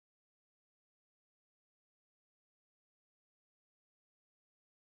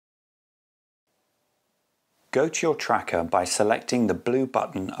Go to your tracker by selecting the blue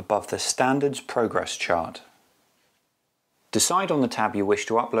button above the Standards Progress chart. Decide on the tab you wish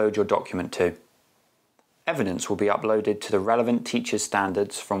to upload your document to. Evidence will be uploaded to the relevant Teachers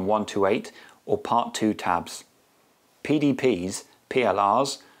Standards from 1 to 8 or Part 2 tabs. PDPs,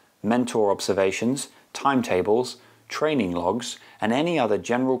 PLRs, mentor observations, timetables, training logs, and any other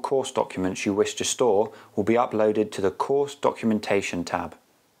general course documents you wish to store will be uploaded to the Course Documentation tab.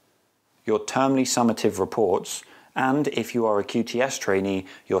 Your termly summative reports, and if you are a QTS trainee,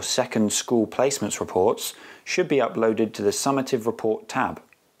 your second school placements reports, should be uploaded to the Summative Report tab.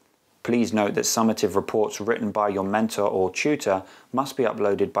 Please note that summative reports written by your mentor or tutor must be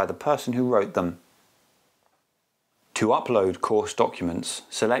uploaded by the person who wrote them. To upload course documents,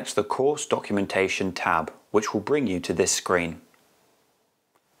 select the Course Documentation tab, which will bring you to this screen.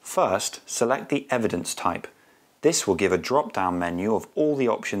 First, select the evidence type. This will give a drop-down menu of all the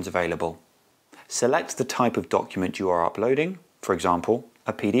options available. Select the type of document you are uploading, for example,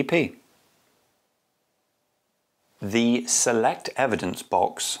 a PDP. The Select Evidence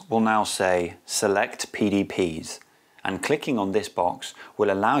box will now say Select PDPs, and clicking on this box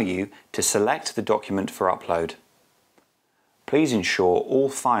will allow you to select the document for upload. Please ensure all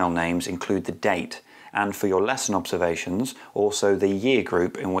file names include the date, and for your lesson observations, also the year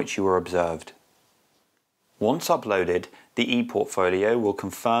group in which you were observed. Once uploaded, the ePortfolio will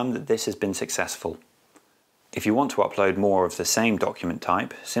confirm that this has been successful. If you want to upload more of the same document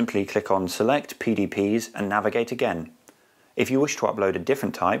type, simply click on Select PDPs and navigate again. If you wish to upload a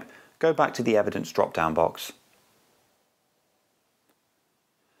different type, go back to the Evidence drop-down box.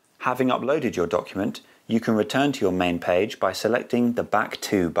 Having uploaded your document, you can return to your main page by selecting the Back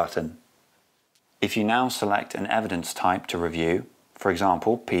To button. If you now select an evidence type to review, for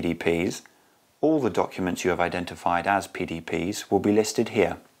example PDPs, all the documents you have identified as PDPs will be listed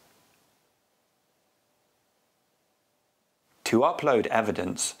here. To upload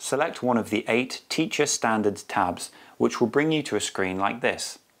evidence, select one of the 8 Teacher Standards tabs, which will bring you to a screen like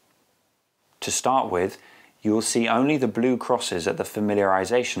this. To start with, you will see only the blue crosses at the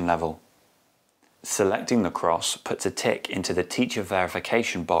familiarization level. Selecting the cross puts a tick into the teacher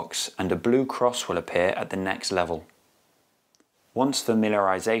verification box, and a blue cross will appear at the next level. Once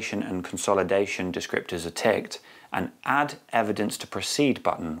familiarization and consolidation descriptors are ticked, an Add Evidence to Proceed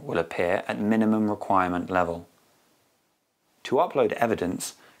button will appear at minimum requirement level. To upload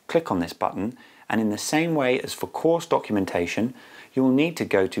evidence, click on this button, and in the same way as for course documentation, you will need to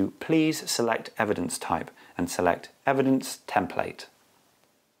go to Please Select Evidence Type and select Evidence Template.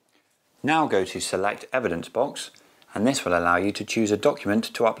 Now go to Select Evidence box, and this will allow you to choose a document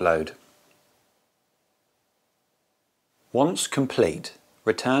to upload. Once complete,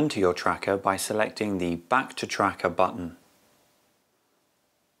 return to your tracker by selecting the Back to Tracker button.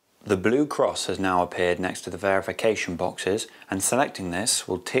 The blue cross has now appeared next to the verification boxes, and selecting this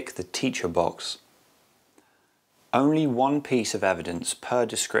will tick the teacher box. Only one piece of evidence per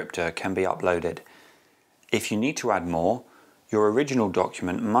descriptor can be uploaded. If you need to add more, your original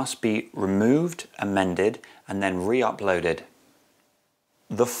document must be removed, amended, and then re-uploaded.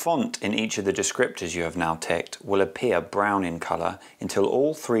 The font in each of the descriptors you have now ticked will appear brown in colour until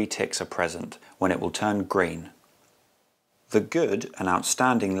all 3 ticks are present, when it will turn green. The good and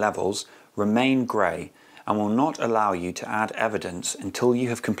outstanding levels remain grey and will not allow you to add evidence until you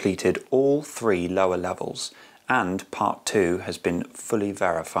have completed all 3 lower levels and Part 2 has been fully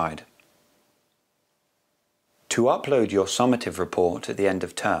verified. To upload your summative report at the end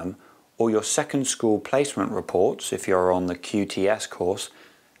of term, or your second school placement reports if you are on the QTS course,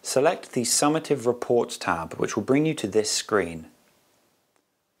 select the Summative Reports tab, which will bring you to this screen.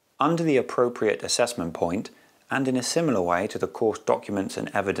 Under the appropriate assessment point, and in a similar way to the course documents and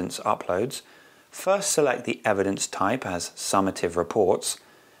evidence uploads, first select the evidence type as Summative Reports,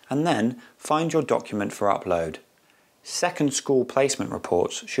 and then find your document for upload. Second school placement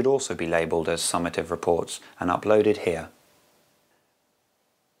reports should also be labelled as Summative Reports and uploaded here.